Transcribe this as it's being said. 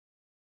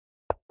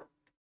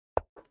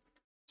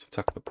Let's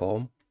attack the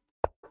pawn.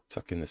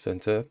 Attack in the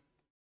center.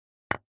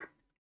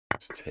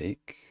 Let's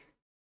take.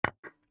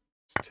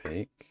 Let's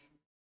take.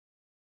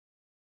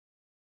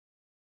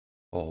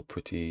 All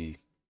pretty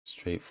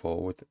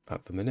straightforward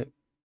at the minute.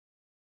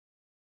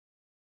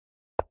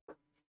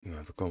 Now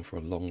they've gone for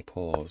a long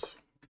pause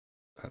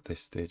at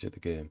this stage of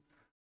the game.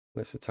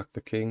 Let's attack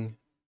the king.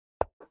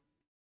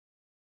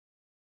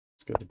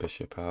 Let's get the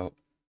bishop out.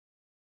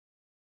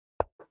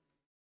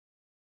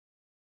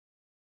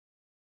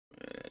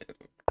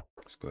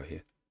 Let's go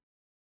here.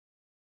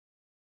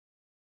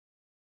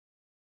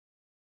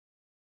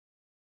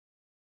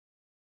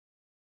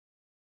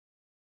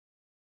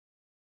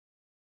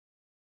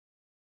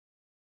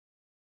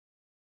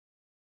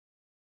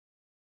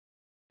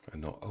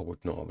 I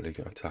would normally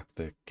attack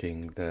the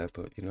king there,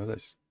 but you know,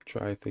 let's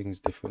try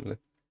things differently.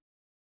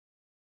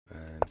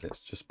 And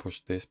let's just push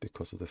this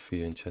because of the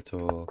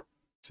fianchetto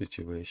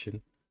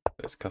situation.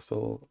 Let's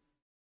castle.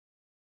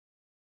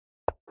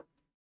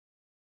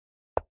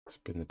 Let's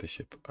bring the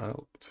bishop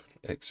out.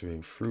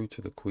 X-raying through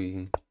to the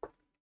queen.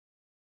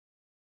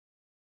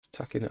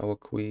 Attacking our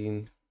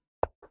queen.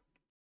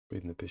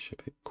 Bring the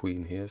bishop,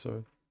 queen here,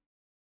 sorry.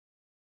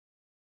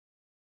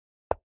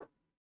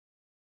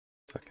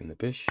 Attacking the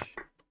bishop.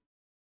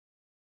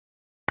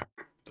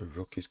 The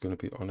rook is going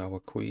to be on our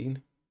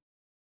queen.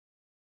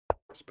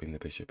 Let's bring the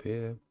bishop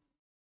here.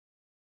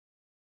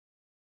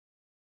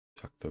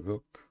 Attack the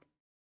rook.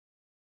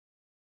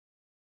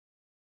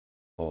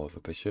 Or the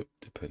bishop,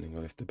 depending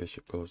on if the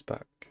bishop goes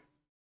back.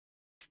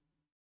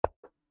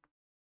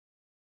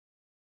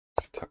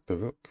 Let's attack the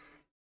rook.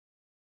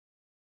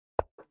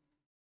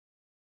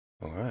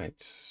 Alright,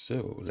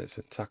 so let's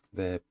attack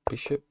their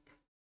bishop.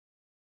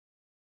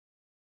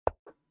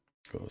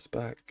 Goes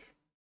back.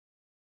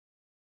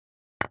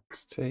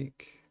 Let's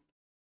take.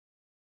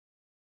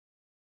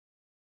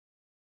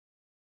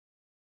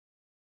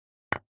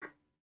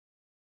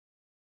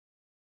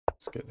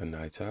 Let's get the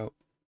knight out.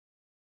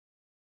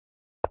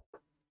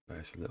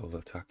 Nice little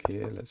attack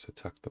here. Let's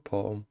attack the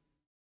pawn.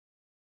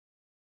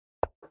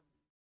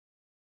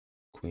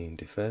 Queen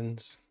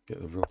defends.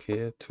 Get the rook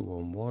here.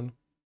 2-on-1.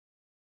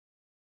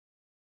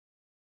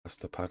 That's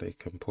the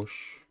panic and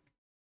push.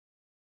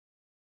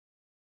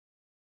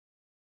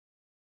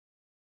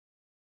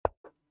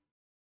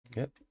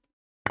 Yep.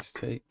 Let's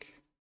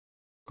take.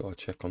 Got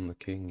to check on the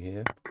king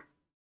here.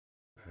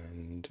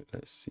 And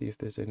let's see if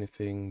there's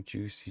anything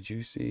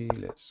juicy.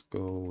 Let's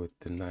go with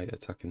the knight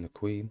attacking the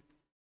queen.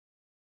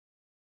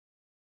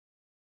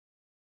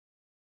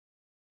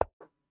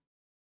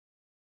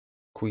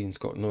 Queen's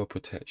got no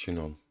protection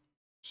on,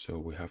 so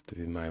we have to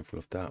be mindful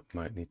of that.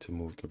 Might need to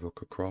move the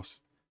rook across.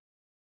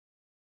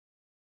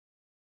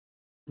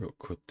 Rook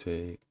could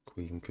take,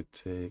 queen could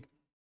take.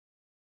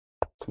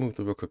 Let's move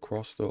the rook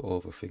across, don't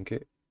overthink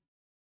it.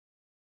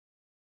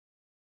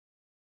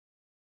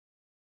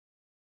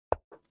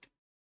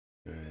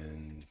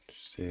 And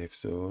safe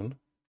zone.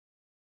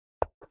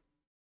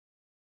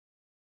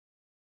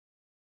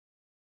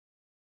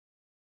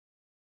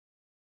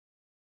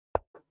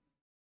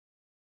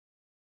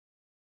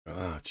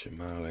 Ah,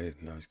 Chimale.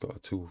 Now he's got a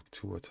two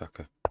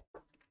attacker.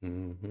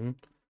 And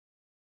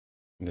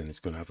then he's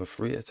going to have a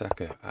 3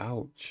 attacker.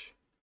 Ouch.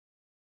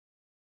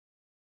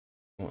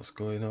 What's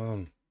going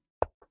on?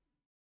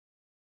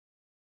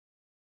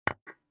 Are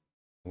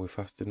we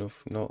fast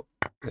enough? No.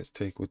 Let's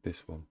take with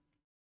this one.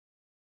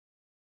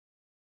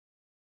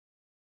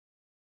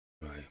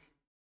 Right.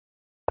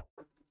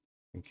 I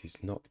think he's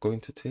not going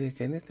to take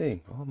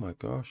anything. Oh my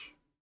gosh.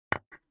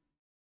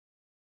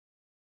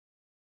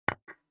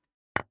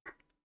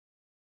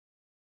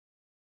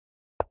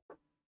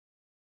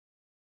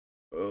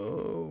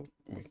 Oh,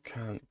 we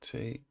can't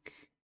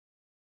take.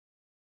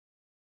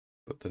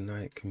 But the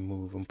knight can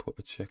move and put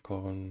a check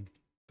on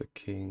the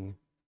king.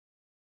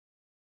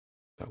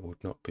 That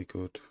would not be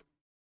good.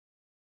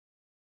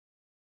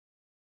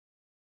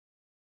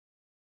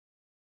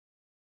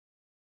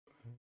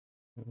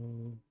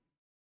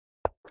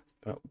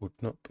 That would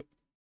not be.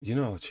 You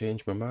know, I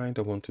changed my mind.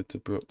 I wanted to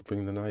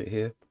bring the knight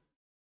here.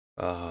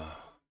 Ah.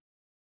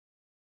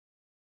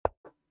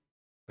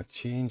 I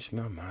changed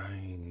my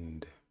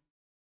mind.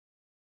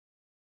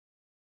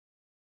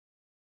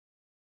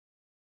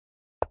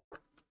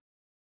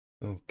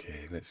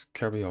 Okay, let's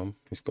carry on.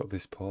 He's got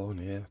this pawn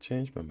here. I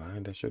changed my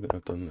mind. I shouldn't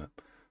have done that.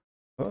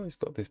 Oh, he's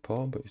got this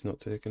pawn, but he's not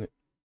taking it.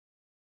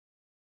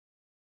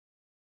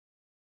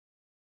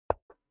 I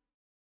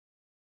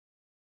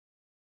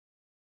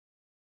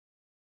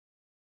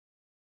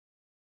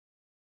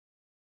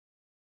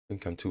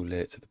think I'm too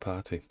late to the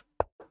party.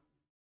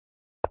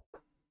 I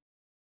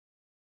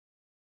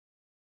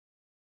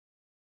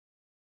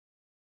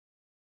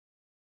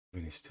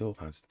mean, he still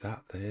has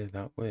that there,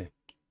 that way.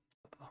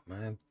 Oh,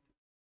 man.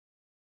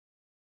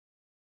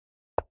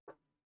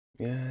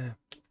 Yeah.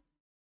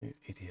 You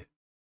idiot.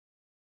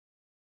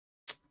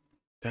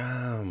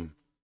 Damn.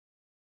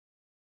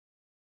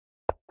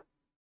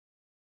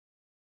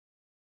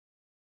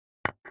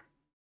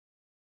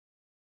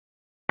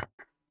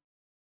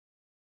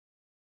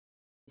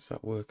 Does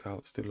that work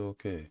out still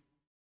okay?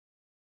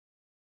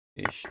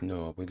 Ish,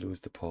 no, we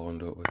lose the pawn,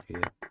 don't we,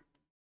 here?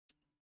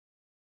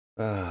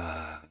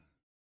 Ah,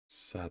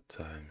 sad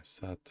times,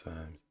 sad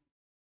times.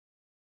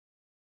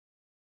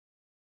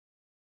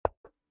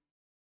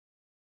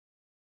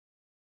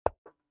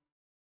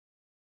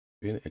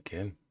 Doing it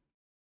again.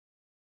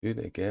 Doing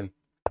it again.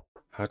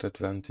 Had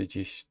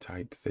advantage-ish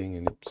type thing,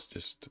 and it's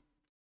just...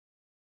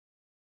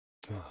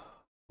 Oh,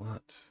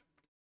 what?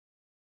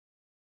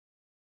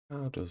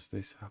 How does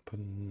this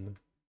happen?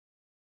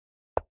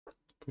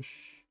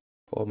 Push.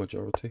 Poor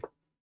majority.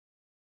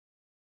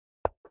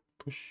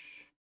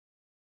 Push.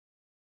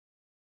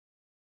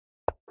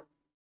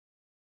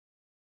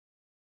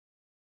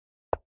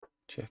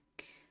 Check.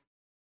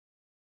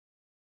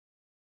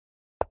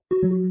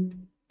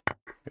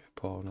 Get a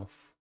pawn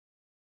off.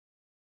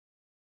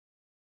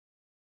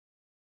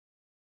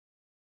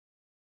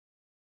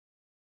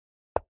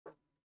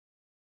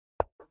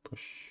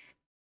 Push.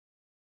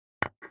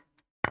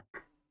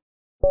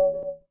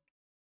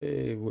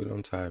 Hey, win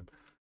on time.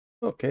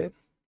 Okay.